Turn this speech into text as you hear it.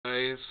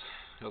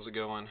How's it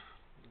going?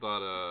 Thought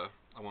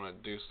I want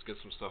to get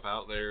some stuff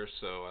out there,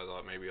 so I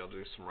thought maybe I'll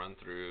do some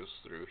run-throughs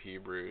through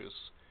Hebrews,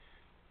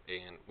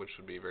 and which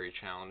would be very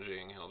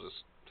challenging. I'll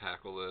just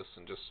tackle this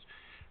and just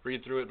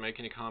read through it,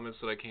 make any comments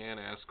that I can,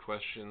 ask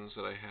questions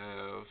that I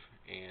have,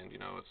 and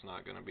it's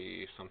not going to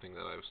be something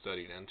that I've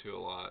studied into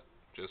a lot.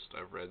 Just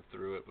I've read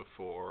through it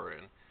before,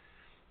 and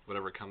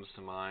whatever comes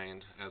to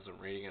mind as I'm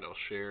reading it, I'll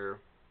share.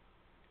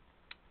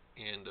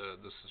 And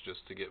this is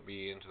just to get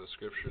me into the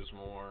scriptures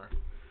more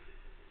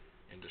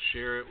and to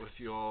share it with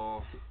you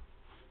all.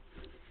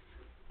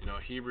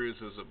 Hebrews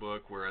is a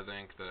book where I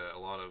think that a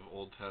lot of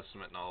Old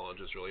Testament knowledge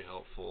is really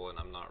helpful, and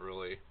I'm not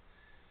really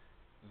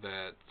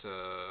that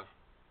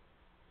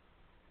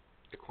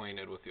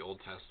acquainted with the Old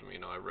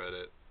Testament. I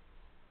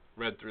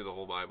read through the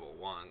whole Bible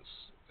once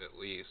at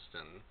least,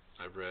 and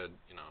I've read,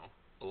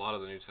 a lot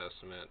of the New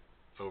Testament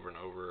over and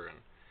over, and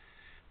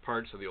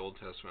parts of the Old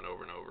Testament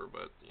over and over,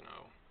 but,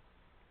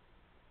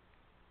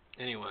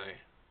 anyway,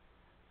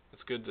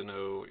 it's good to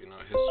know,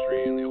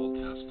 history in the Old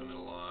Testament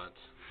a lot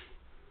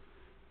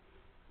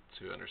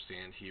to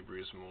understand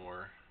Hebrews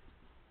more.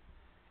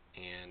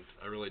 And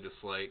I really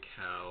dislike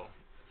how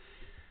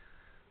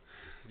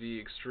the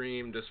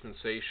extreme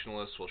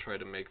dispensationalists will try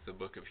to make the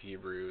book of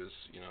Hebrews,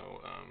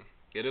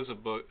 it is a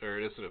book, or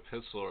it is an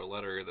epistle or a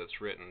letter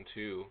that's written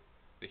to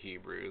the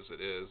Hebrews.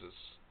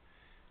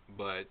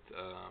 But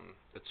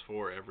it's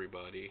for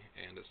everybody,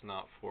 and it's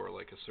not for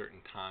like a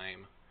certain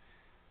time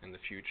in the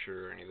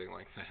future or anything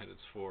like that.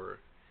 It's for,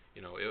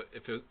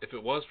 if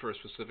it was for a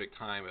specific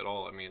time at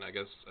all, I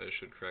guess I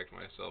should correct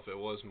myself. It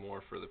was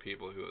more for the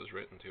people who it was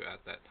written to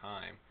at that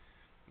time,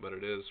 but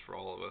it is for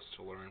all of us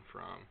to learn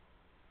from.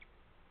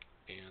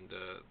 And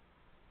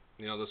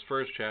this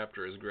first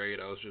chapter is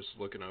great. I was just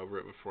looking over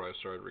it before I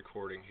started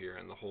recording here,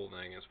 and the whole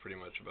thing is pretty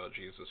much about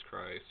Jesus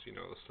Christ, the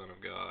Son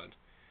of God,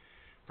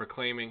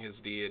 proclaiming his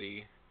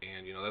deity,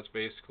 and that's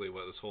basically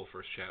what this whole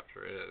first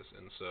chapter is.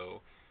 And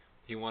so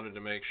he wanted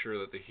to make sure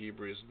that the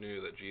Hebrews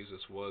knew that Jesus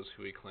was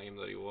who he claimed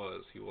that he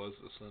was. He was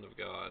the Son of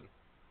God.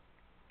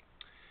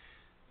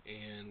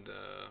 And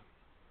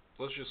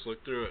let's just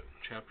look through it.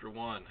 Chapter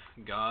 1.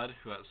 God,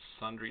 who at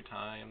sundry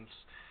times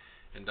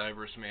in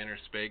diverse manners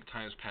spake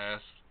times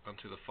past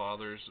unto the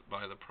fathers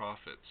by the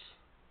prophets.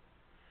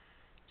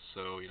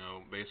 So,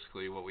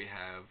 basically what we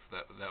have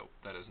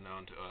that is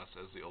known to us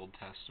as the Old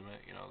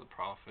Testament, the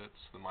prophets,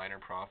 the minor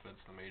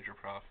prophets, the major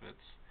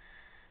prophets,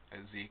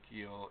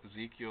 Ezekiel,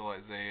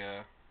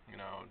 Isaiah,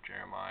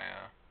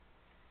 Jeremiah,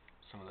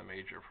 some of the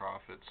major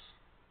prophets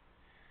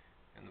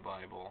in the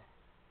Bible.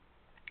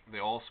 They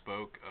all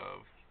spoke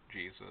of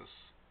Jesus,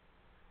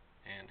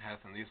 and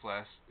hath in these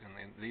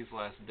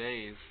last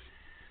days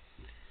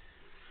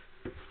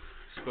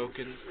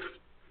spoken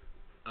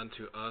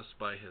unto us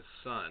by his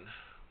Son,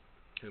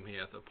 whom he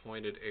hath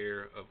appointed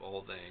heir of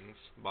all things,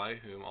 by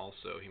whom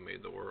also he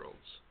made the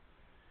worlds.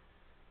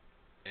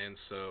 And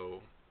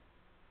so,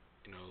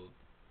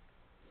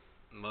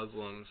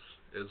 Muslims,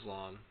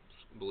 Islam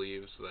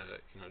believes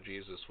that,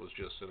 Jesus was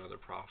just another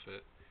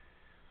prophet.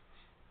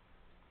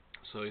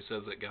 So he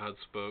says that God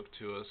spoke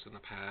to us in the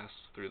past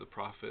through the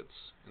prophets,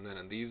 and then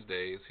in these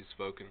days he's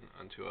spoken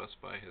unto us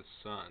by his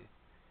Son.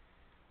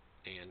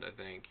 And I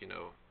think,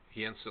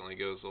 he instantly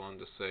goes on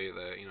to say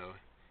that,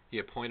 he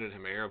appointed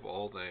him heir of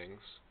all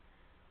things,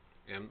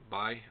 and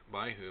by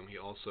whom he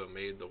also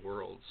made the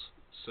worlds.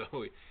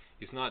 So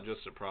he's not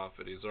just a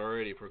prophet, he's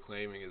already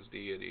proclaiming his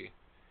deity.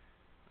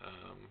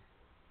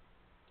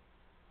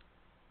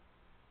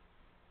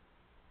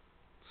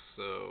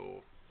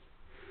 So,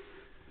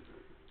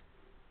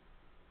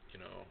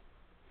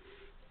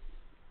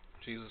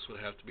 Jesus would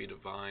have to be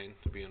divine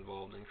to be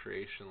involved in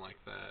creation like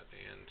that,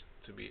 and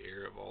to be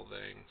heir of all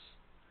things.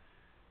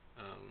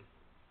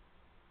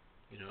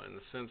 In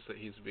the sense that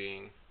he's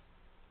being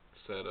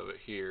said of it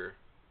here,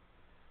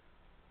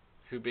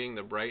 who being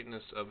the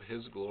brightness of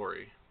his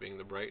glory, being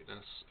the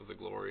brightness of the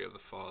glory of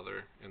the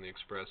Father, in the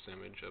express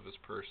image of his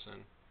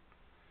person.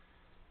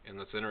 And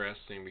that's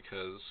interesting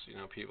because,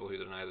 people who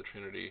deny the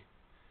Trinity,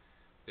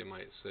 they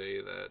might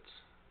say that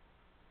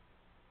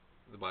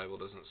the Bible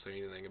doesn't say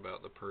anything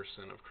about the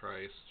person of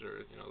Christ,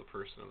 or, the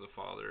person of the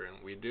Father.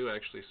 And we do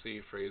actually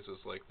see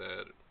phrases like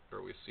that,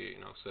 or we see,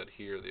 said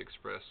here, the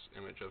express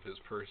image of his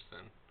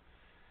person.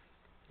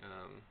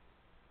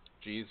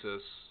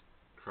 Jesus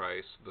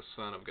Christ, the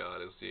Son of God,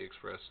 is the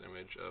express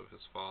image of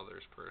his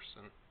Father's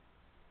person.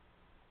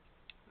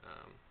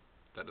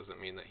 That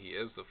doesn't mean that he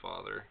is the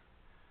Father,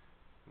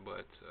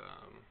 but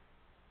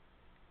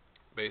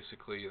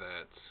basically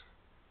that,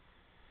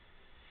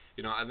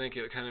 I think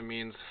it kind of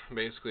means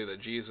basically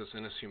that Jesus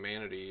in his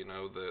humanity,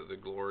 the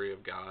glory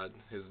of God,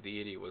 his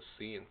deity was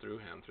seen through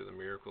him, through the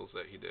miracles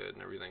that he did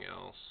and everything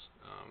else,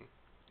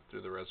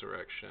 through the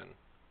resurrection.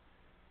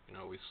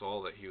 We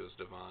saw that he was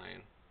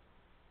divine.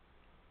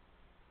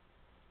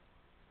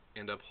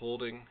 And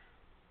upholding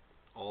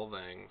all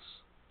things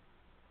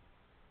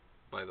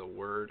by the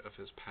word of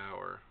his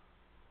power,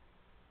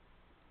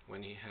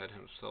 when he had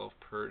himself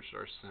purged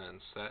our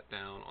sins, sat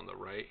down on the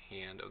right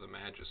hand of the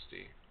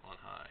Majesty on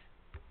high.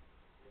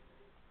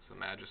 So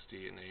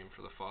majesty, a name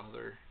for the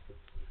Father,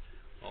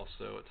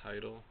 also a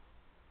title.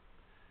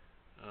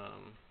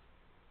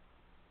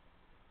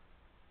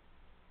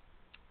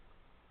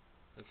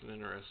 That's an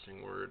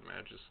interesting word,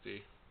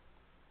 majesty.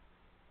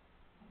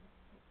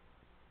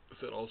 Is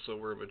that also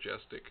where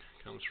majestic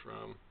comes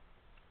from?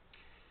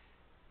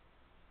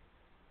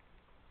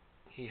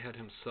 He had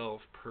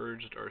himself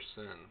purged our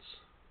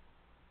sins,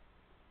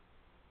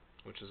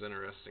 which is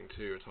interesting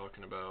too,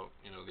 talking about,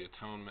 the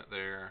atonement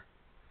there,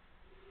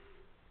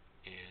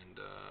 and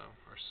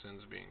our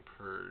sins being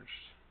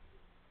purged.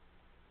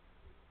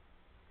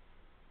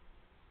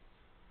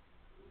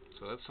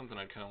 So that's something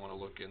I kind of want to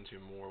look into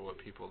more, what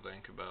people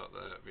think about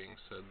that being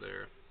said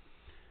there.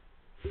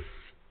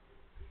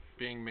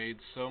 Being made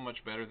so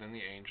much better than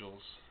the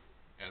angels,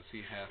 as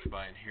he hath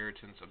by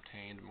inheritance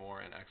obtained more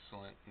an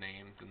excellent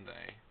name than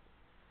they.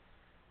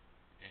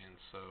 And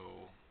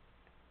so,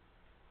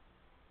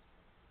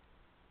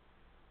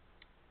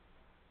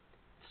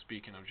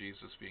 speaking of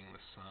Jesus being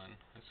the Son,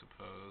 I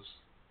suppose,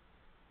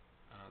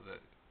 that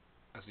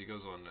as he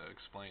goes on to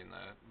explain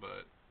that,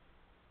 but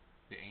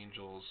the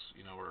angels,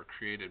 are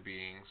created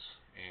beings,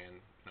 and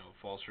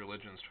false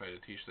religions try to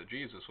teach that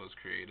Jesus was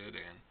created,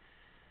 and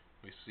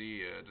we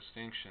see a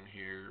distinction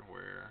here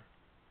where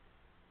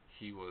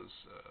he was,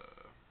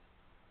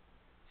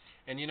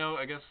 and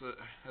I guess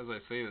as I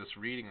say this,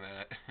 reading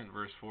that in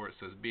verse 4, it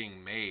says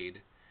being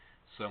made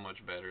so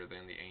much better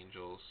than the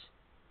angels.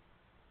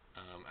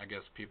 I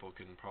guess people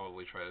can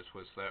probably try to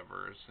twist that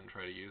verse and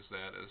try to use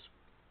that as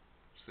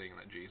saying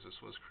that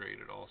Jesus was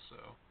created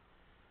also.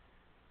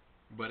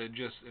 But it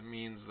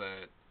means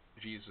that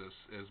Jesus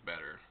is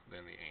better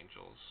than the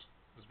angels,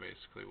 is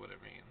basically what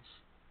it means.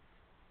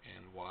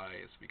 And why?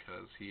 It's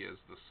because he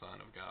is the Son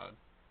of God.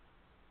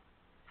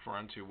 For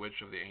unto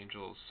which of the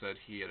angels said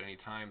he at any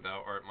time,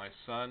 Thou art my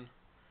Son,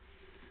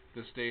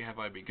 this day have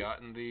I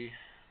begotten thee?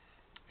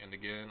 And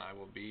again, I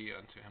will be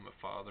unto him a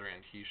father,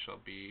 and he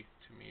shall be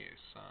to me a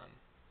son.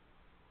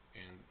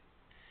 And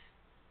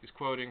he's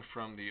quoting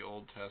from the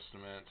Old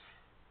Testament,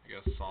 I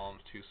guess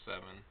Psalms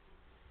 2:7.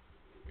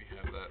 We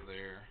have that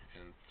there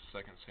in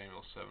 2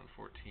 Samuel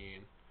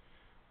 7:14.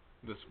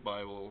 This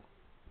Bible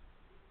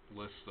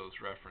lists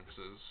those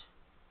references.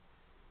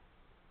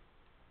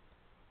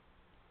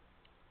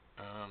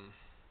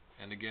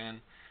 And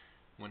again,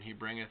 when he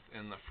bringeth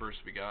in the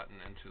first begotten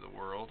into the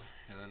world,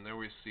 and then there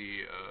we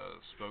see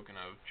spoken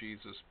of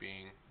Jesus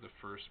being the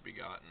first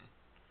begotten,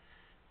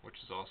 which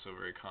is also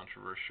very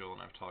controversial,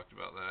 and I've talked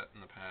about that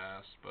in the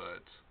past,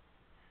 but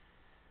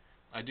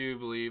I do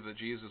believe that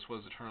Jesus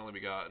was eternally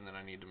begotten, and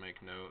I need to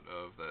make note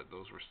of that.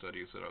 Those were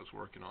studies that I was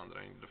working on that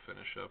I need to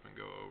finish up and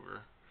go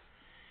over.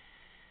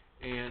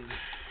 And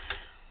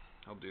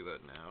I'll do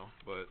that now,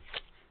 but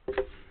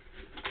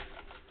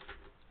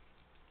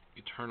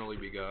eternally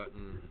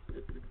begotten,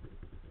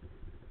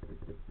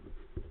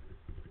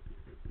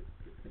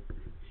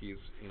 he's,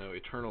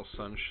 eternal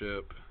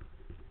sonship,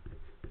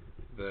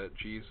 that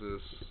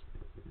Jesus,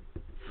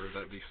 or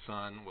that the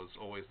Son was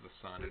always the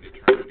Son in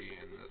eternity,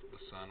 and that the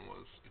Son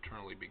was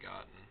eternally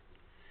begotten.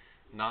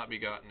 Not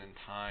begotten in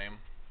time,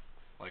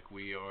 like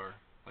we are,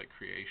 like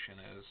creation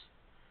is.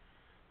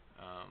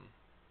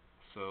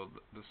 So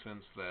the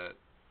sense that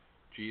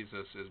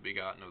Jesus is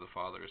begotten of the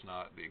Father is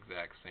not the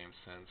exact same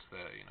sense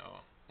that,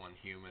 one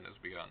human is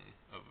begotten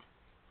of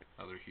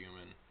other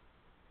human.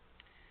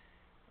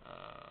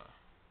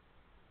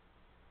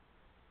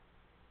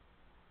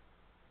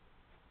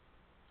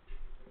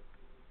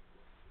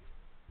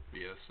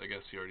 Yes, I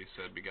guess he already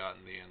said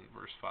begotten thee in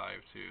verse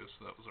 5 too,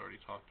 so that was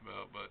already talked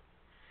about. But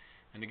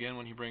and again,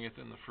 when he bringeth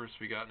in the first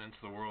begotten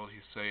into the world,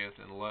 he saith,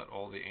 and let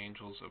all the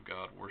angels of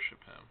God worship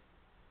him.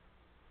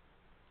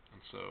 And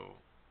so,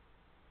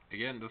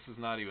 again, this is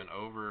not even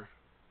over.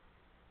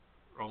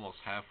 We're almost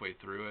halfway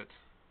through it.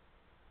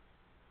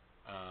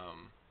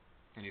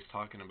 And he's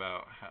talking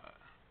about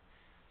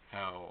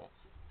how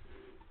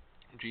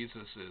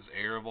Jesus is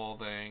heir of all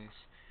things.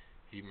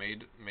 He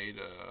made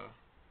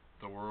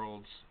the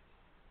worlds,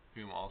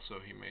 whom also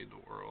he made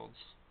the worlds,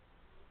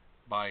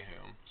 by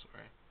whom,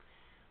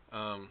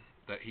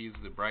 that he's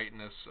the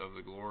brightness of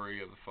the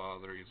glory of the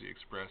Father. He's the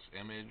express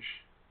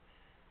image.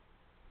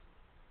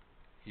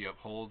 He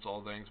upholds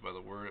all things by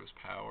the word of his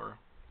power.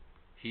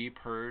 He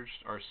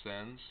purged our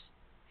sins.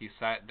 He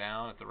sat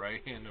down at the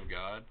right hand of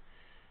God.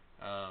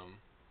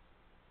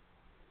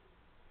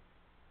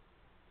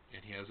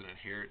 And he has an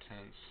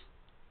inheritance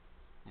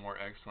more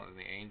excellent than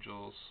the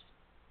angels.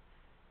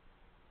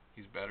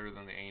 He's better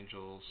than the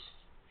angels.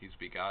 He's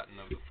begotten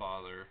of the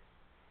Father.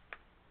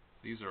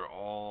 These are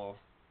all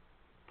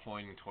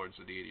pointing towards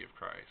the deity of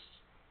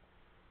Christ.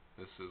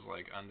 This is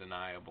like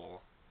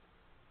undeniable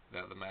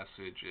that the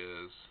message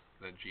is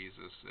that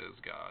Jesus is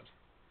God.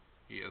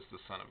 He is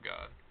the Son of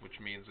God, which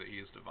means that he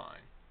is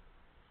divine.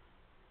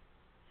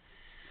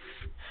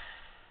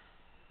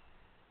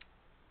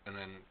 And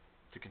then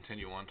to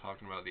continue on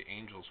talking about the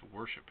angels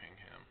worshiping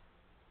him.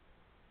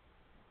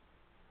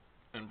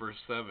 In verse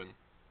 7,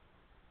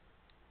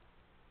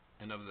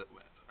 and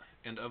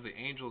of the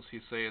angels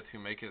he saith, who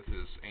maketh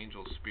his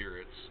angels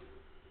spirits,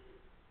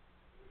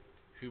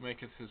 Who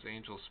maketh his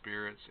angels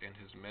spirits and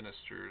his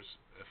ministers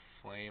a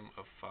flame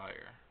of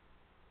fire?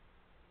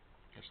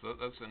 And so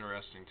that's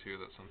interesting too.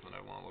 That's something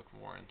I want to look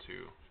more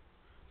into.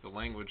 The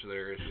language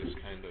there is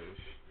just kind of.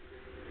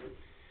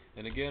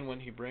 And again, when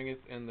he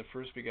bringeth in the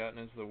first begotten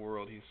into the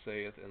world, he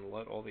saith, and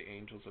let all the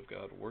angels of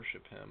God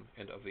worship him.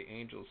 And of the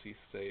angels he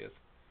saith,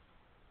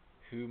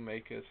 who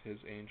maketh his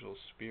angels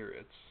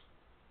spirits,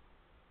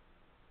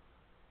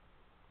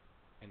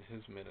 and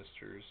his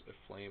ministers a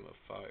flame of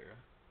fire.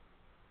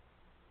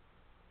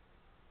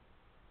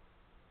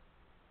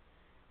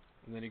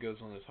 And then he goes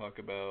on to talk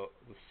about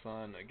the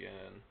Son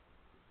again,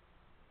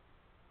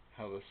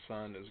 how the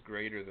Son is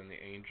greater than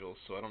the angels.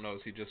 So I don't know,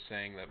 is he just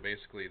saying that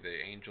basically the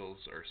angels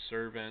are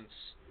servants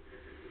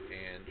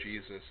and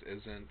Jesus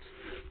isn't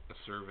a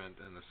servant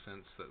in the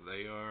sense that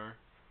they are?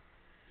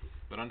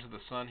 But unto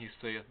the Son he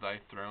saith,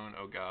 thy throne,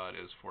 O God,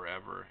 is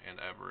forever and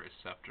ever, a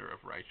scepter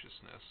of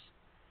righteousness,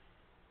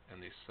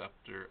 and the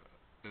scepter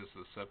is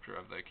the scepter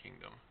of thy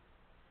kingdom.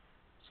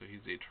 So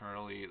he's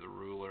eternally the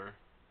ruler.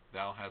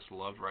 Thou hast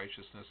loved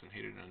righteousness and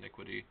hated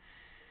iniquity.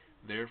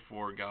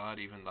 Therefore God,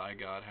 even thy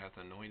God, hath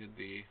anointed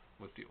thee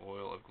with the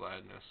oil of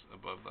gladness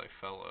above thy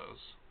fellows.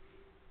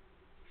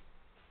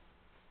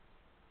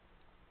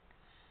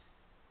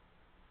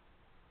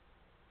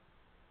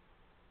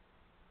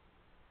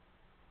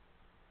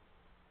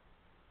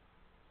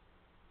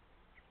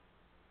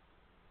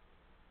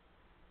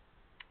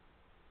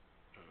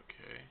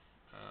 Okay.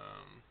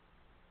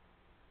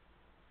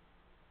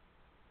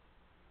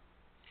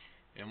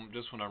 And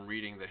just when I'm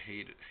reading the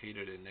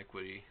hated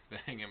iniquity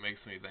thing, it makes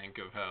me think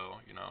of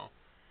how,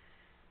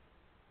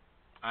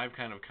 I've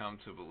kind of come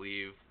to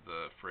believe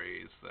the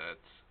phrase that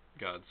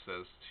God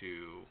says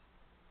to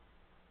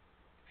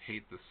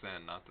hate the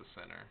sin, not the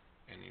sinner.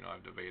 And,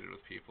 I've debated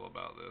with people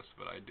about this,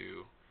 but I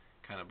do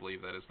kind of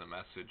believe that is the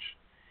message,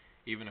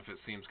 even if it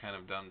seems kind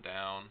of dumbed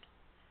down,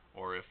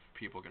 or if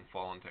people can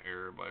fall into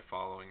error by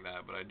following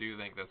that. But I do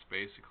think that's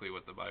basically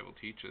what the Bible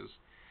teaches.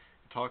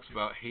 It talks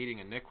about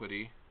hating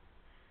iniquity,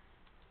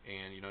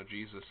 and,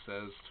 Jesus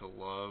says to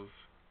love,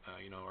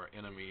 our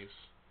enemies.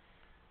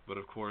 But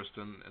of course,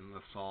 in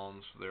the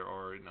Psalms, there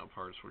are,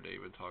 parts where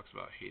David talks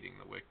about hating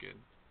the wicked,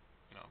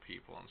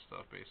 people and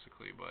stuff,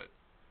 basically. But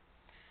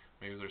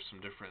maybe there's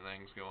some different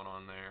things going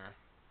on there.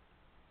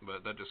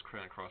 But that just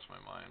kind of crossed my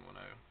mind when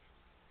I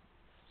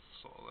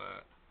saw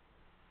that.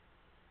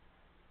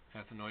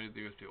 Hath anointed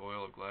thee with the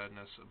oil of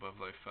gladness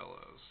above thy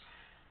fellows.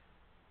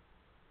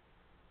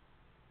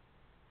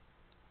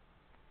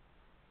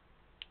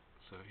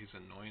 So he's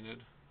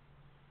anointed.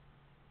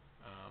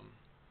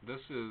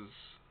 This is,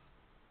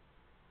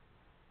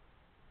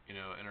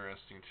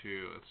 interesting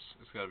too.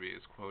 It's got to be,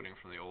 it's quoting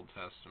from the Old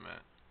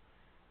Testament,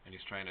 and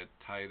he's trying to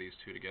tie these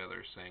two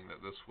together, saying that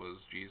this was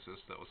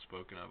Jesus that was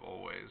spoken of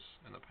always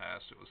in the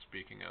past. It was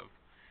speaking of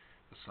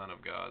the Son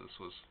of God.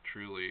 This was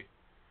truly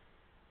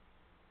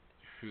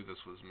who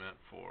this was meant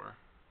for.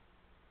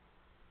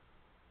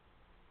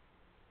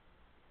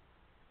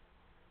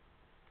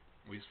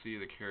 We see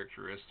the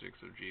characteristics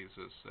of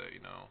Jesus that,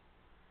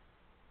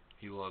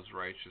 he loves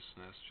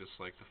righteousness just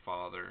like the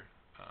Father.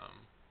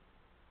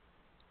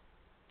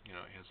 He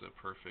has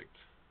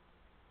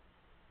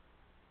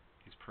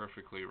he's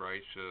perfectly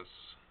righteous.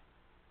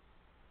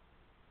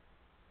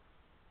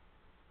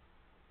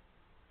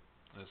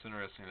 And it's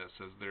interesting that it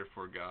says,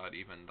 therefore God,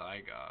 even thy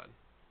God.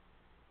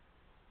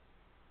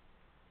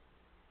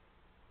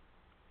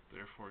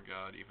 Therefore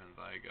God, even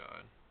thy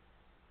God,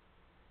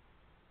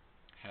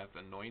 hath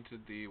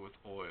anointed thee with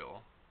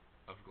oil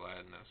of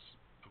gladness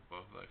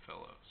above thy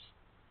fellows.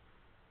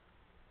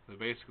 So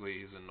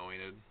basically he's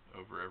anointed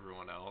over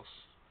everyone else,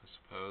 I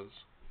suppose.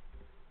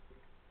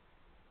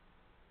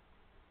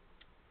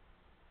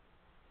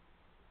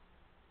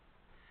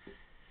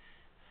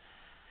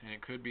 And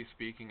it could be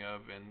speaking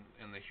of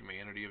in the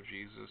humanity of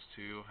Jesus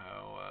too,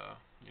 how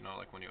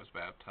like when he was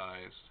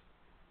baptized,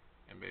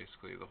 and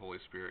basically the Holy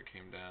Spirit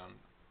came down,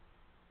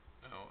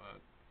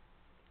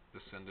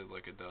 descended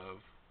like a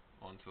dove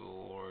onto the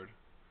Lord,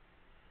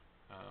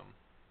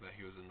 that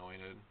he was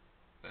anointed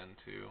then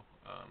too.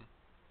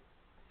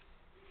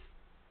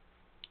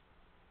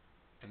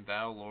 And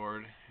thou,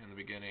 Lord, in the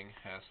beginning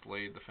hast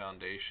laid the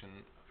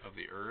foundation of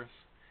the earth,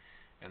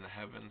 and the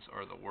heavens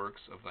are the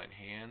works of thine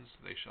hands.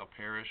 They shall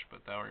perish,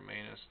 but thou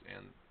remainest,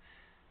 and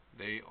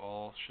they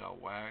all shall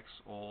wax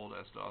old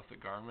as doth the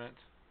garment,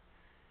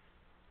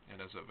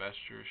 and as a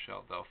vesture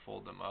shalt thou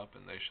fold them up,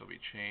 and they shall be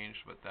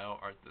changed, but thou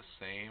art the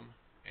same,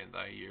 and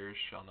thy years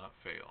shall not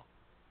fail.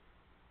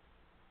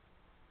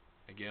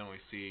 Again, we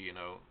see,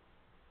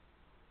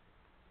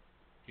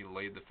 he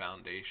laid the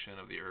foundation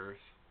of the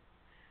earth.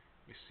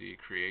 We see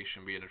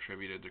creation being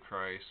attributed to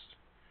Christ.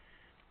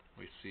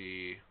 We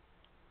see,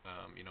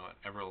 an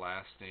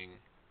everlasting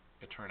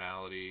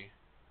eternality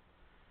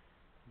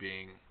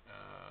being,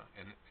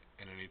 and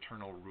an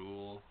eternal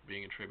rule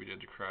being attributed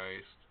to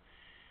Christ.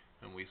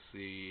 And we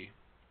see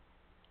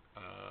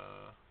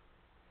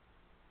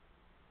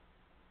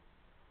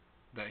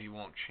that he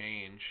won't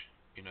change,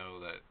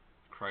 that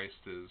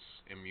Christ is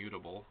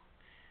immutable.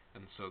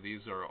 And so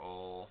these are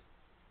all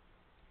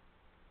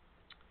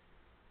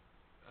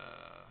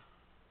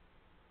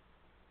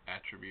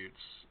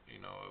attributes,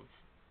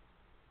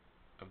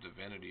 of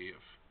divinity,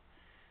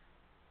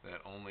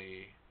 that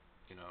only,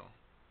 you know,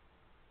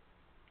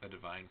 a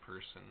divine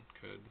person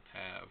could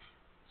have.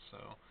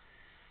 So,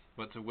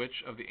 but to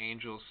which of the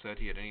angels said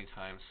he at any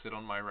time, sit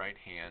on my right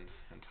hand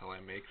until I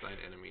make thine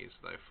enemies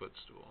thy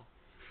footstool?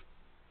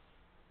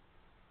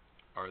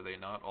 Are they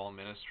not all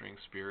ministering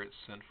spirits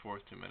sent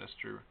forth to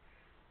minister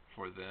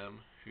for them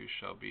who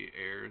shall be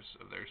heirs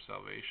of their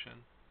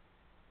salvation?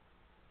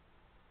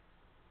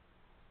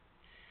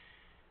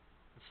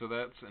 So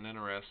that's an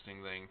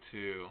interesting thing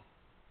too.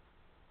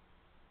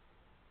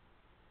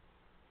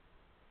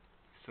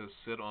 He says,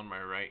 sit on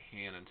my right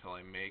hand until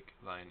I make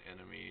thine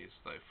enemies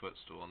thy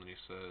footstool. And then he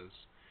says,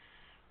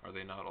 are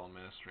they not all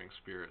ministering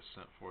spirits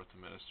sent forth to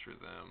minister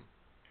them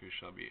who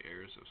shall be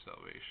heirs of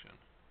salvation?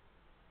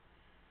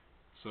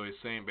 So he's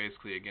saying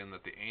basically again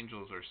that the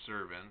angels are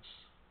servants,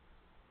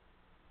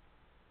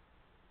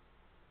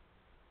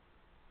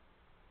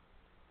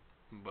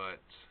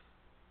 but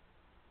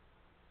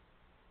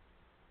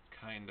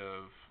kind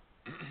of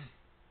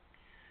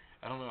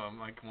I don't know, I'm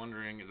like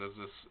wondering, does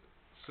this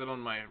sit on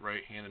my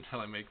right hand until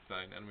I make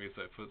thine enemies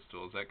thy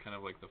footstool, is that kind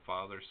of like the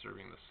Father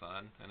serving the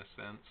Son in a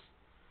sense?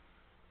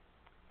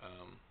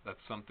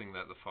 That's something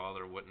that the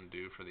Father wouldn't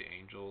do for the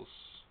angels,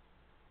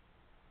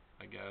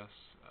 I guess.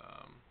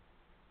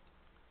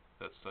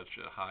 That's such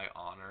a high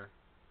honor.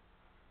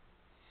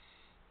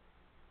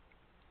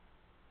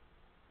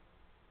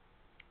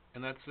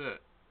 And that's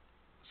it.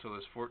 So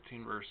there's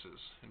 14 verses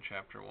in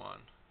chapter 1.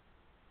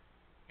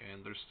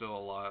 And there's still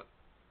a lot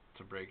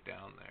to break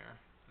down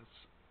there. It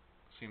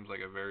seems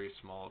like a very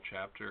small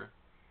chapter,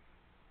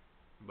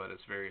 but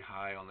it's very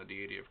high on the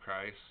deity of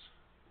Christ.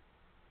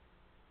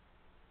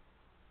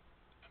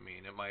 I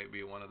mean, it might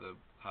be one of the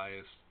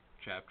highest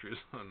chapters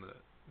on the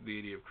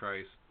deity of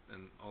Christ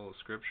in all of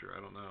Scripture. I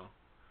don't know.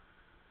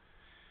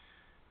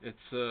 It's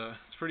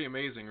pretty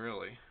amazing,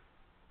 really.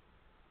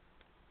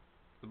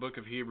 The book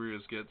of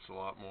Hebrews gets a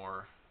lot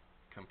more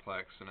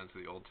complex than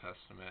into the Old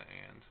Testament,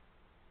 and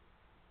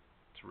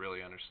to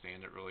really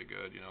understand it really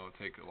good, it'll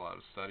take a lot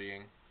of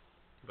studying.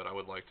 But I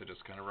would like to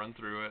just kind of run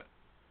through it,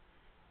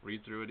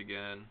 read through it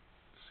again,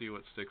 see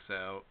what sticks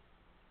out.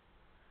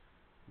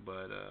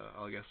 But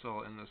I guess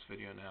I'll end this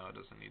video now. It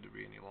doesn't need to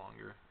be any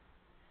longer.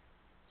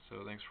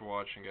 So thanks for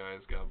watching,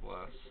 guys. God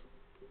bless.